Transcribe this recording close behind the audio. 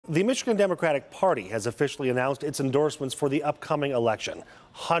The Michigan Democratic Party has officially announced its endorsements for the upcoming election.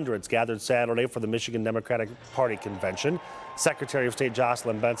 Hundreds gathered Saturday for the Michigan Democratic Party convention. Secretary of State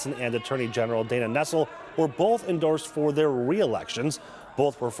Jocelyn Benson and Attorney General Dana Nessel were both endorsed for their re-elections.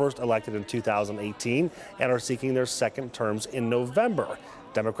 Both were first elected in 2018 and are seeking their second terms in November.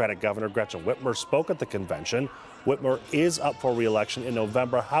 Democratic Governor Gretchen Whitmer spoke at the convention. Whitmer is up for re-election in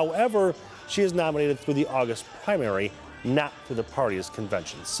November. However, she is nominated through the August primary, not through the party's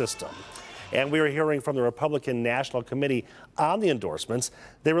convention system. And we are hearing from the Republican National Committee on the endorsements.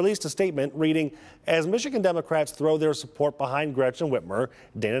 They released a statement reading, as Michigan Democrats throw their support behind Gretchen Whitmer,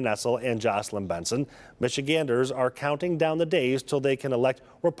 Dana Nessel, and Jocelyn Benson, Michiganders are counting down the days till they can elect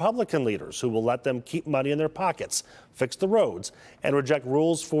Republican leaders who will let them keep money in their pockets, fix the roads, and reject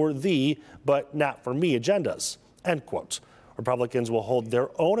rules for the but not for me agendas, end quote. Republicans will hold their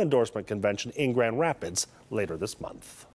own endorsement convention in Grand Rapids later this month.